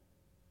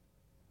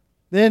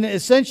 Then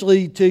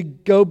essentially to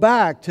go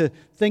back, to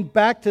think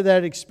back to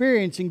that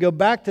experience and go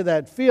back to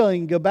that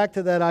feeling, go back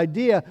to that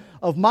idea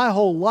of my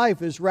whole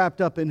life is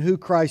wrapped up in who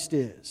Christ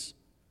is.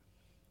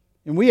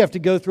 And we have to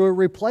go through a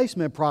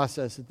replacement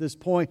process at this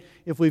point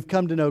if we've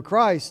come to know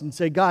Christ and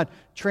say, God,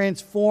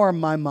 transform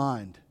my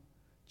mind.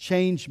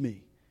 Change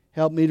me.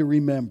 Help me to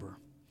remember.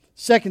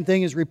 Second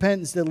thing is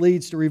repentance that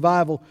leads to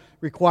revival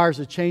requires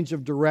a change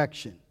of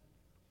direction.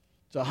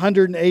 It's a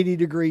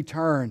 180-degree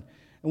turn.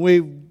 And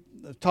we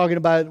were talking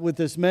about it with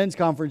this men's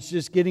conference,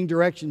 just getting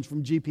directions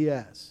from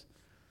GPS.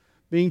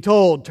 Being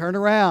told, turn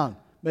around,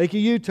 make a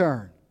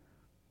U-turn.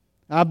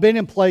 I've been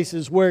in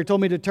places where it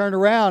told me to turn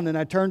around, and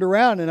I turned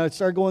around, and I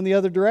started going the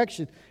other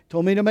direction. It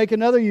told me to make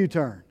another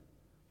U-turn.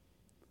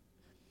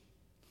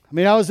 I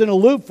mean, I was in a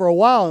loop for a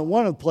while in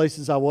one of the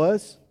places I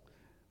was,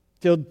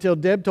 till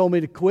Deb told me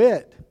to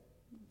quit.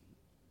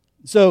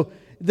 So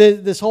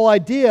this whole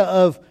idea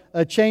of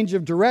a change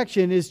of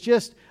direction is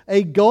just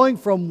a going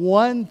from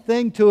one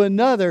thing to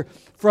another,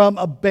 from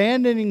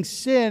abandoning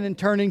sin and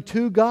turning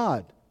to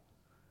God.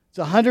 It's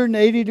a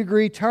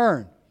 180-degree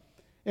turn.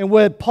 And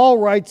what Paul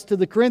writes to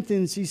the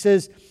Corinthians, he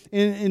says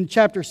in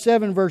chapter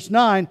 7, verse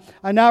 9,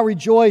 I now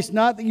rejoice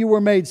not that you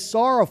were made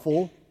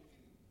sorrowful,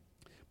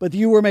 but that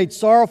you were made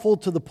sorrowful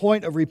to the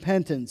point of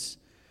repentance.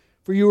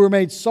 For you were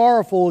made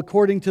sorrowful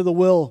according to the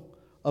will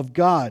of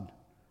God.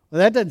 Well,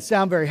 that doesn't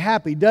sound very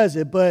happy, does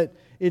it? But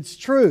it's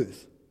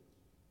truth.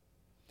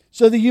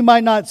 So that you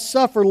might not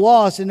suffer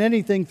loss in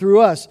anything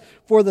through us.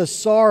 For the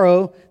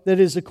sorrow that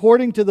is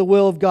according to the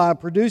will of God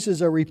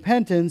produces a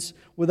repentance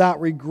without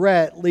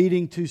regret,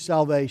 leading to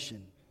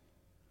salvation.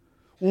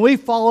 When we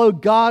follow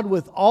God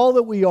with all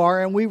that we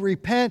are and we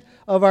repent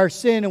of our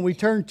sin and we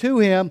turn to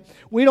Him,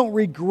 we don't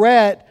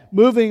regret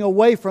moving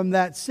away from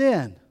that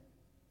sin.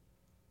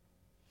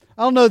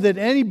 I don't know that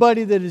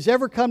anybody that has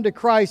ever come to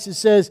Christ that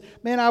says,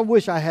 man, I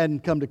wish I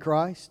hadn't come to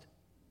Christ.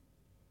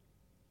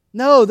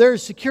 No,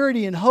 there's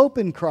security and hope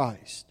in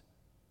Christ.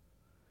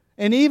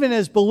 And even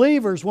as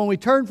believers, when we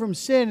turn from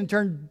sin and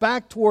turn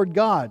back toward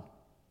God,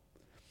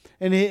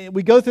 and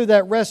we go through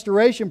that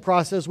restoration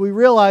process, we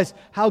realize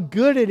how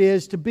good it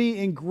is to be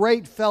in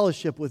great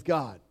fellowship with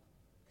God.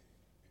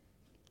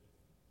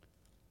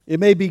 It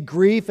may be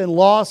grief and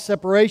loss,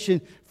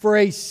 separation for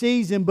a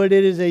season, but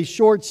it is a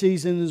short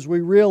season as we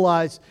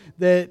realize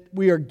that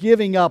we are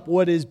giving up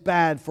what is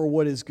bad for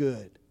what is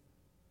good.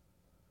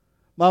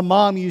 My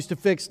mom used to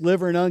fix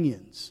liver and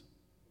onions.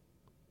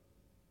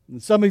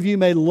 And some of you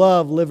may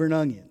love liver and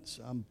onions.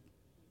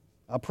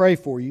 I'll pray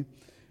for you.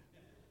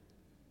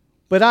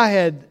 But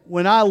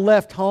when I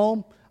left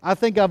home, I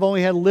think I've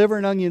only had liver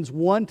and onions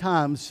one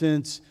time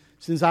since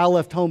I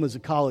left home as a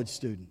college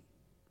student.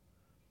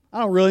 I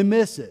don't really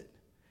miss it.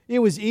 It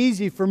was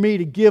easy for me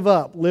to give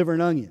up liver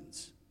and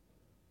onions.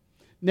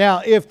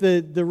 Now, if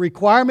the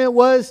requirement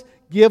was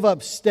give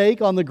up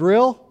steak on the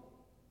grill,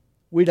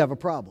 we'd have a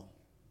problem.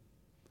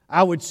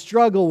 I would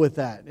struggle with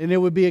that, and it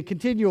would be a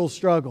continual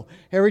struggle.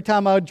 Every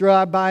time I would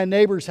drive by a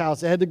neighbor's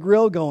house that had the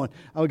grill going,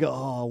 I would go,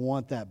 oh, I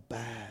want that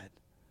bad.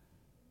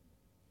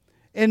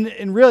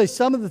 And really,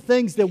 some of the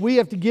things that we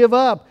have to give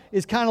up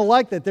is kind of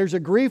like that. There's a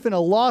grief and a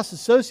loss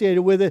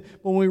associated with it.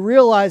 When we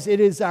realize it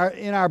is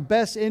in our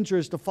best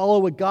interest to follow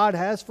what God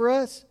has for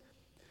us,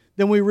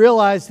 then we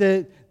realize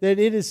that it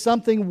is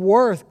something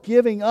worth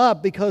giving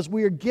up because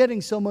we are getting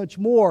so much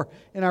more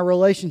in our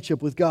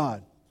relationship with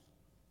God.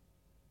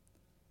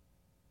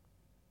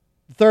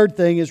 The third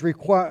thing is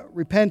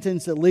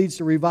repentance that leads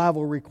to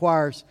revival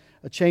requires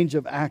a change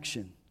of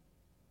action.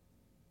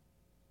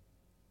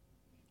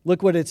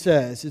 Look what it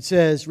says. It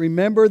says,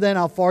 remember then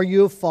how far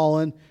you have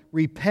fallen,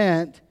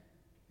 repent,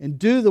 and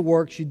do the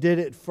works you did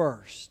at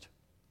first.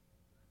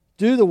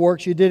 Do the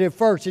works you did at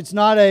first. It's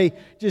not a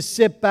just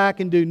sit back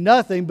and do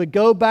nothing, but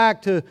go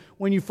back to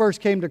when you first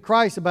came to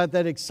Christ about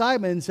that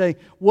excitement and say,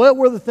 what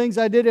were the things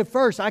I did at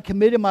first? I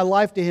committed my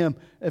life to Him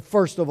at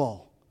first of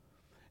all.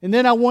 And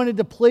then I wanted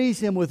to please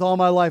Him with all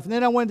my life. And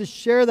then I wanted to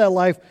share that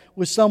life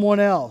with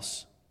someone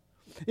else.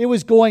 It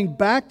was going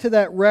back to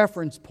that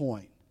reference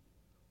point.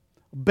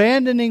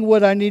 Abandoning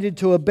what I needed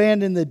to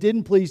abandon that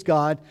didn't please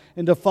God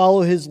and to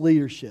follow His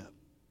leadership.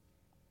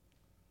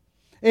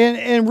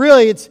 And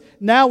really, it's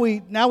now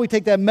we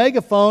take that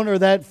megaphone or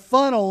that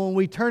funnel and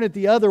we turn it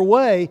the other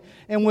way.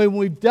 And when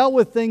we've dealt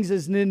with things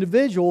as an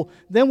individual,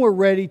 then we're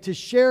ready to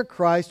share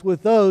Christ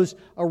with those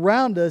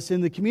around us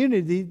in the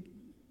community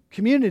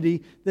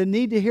that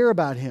need to hear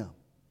about Him.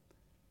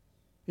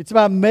 It's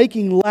about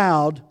making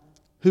loud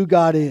who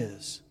God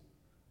is.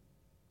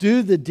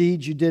 Do the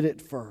deeds you did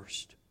at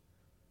first.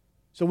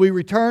 So we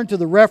return to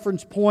the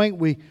reference point.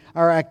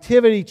 Our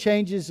activity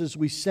changes as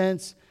we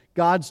sense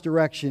God's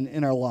direction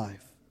in our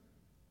life.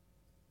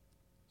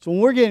 So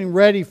when we're getting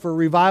ready for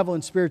revival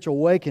and spiritual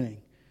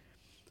awakening,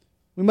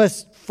 we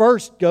must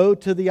first go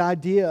to the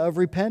idea of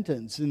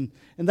repentance. And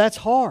that's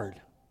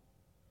hard.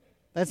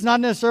 That's not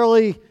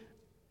necessarily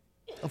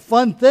a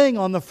fun thing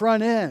on the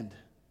front end.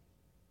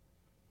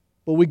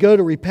 But we go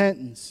to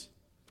repentance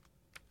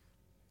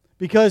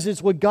because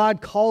it's what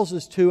God calls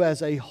us to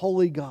as a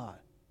holy God.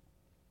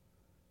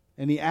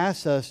 And He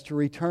asks us to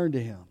return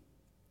to Him.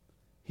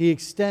 He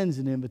extends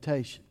an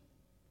invitation.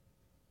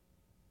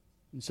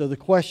 And so the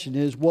question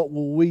is, what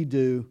will we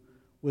do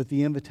with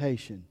the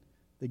invitation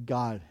that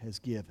God has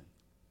given?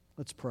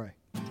 Let's pray.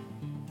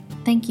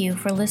 Thank you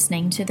for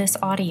listening to this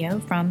audio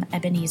from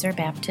Ebenezer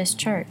Baptist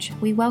Church.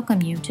 We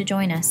welcome you to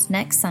join us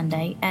next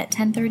Sunday at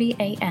 10:30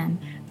 a.m.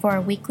 for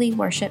our weekly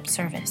worship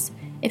service.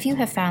 If you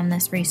have found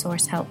this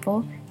resource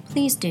helpful,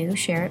 please do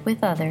share it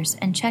with others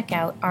and check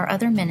out our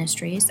other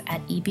ministries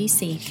at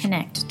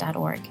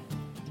ebcconnect.org.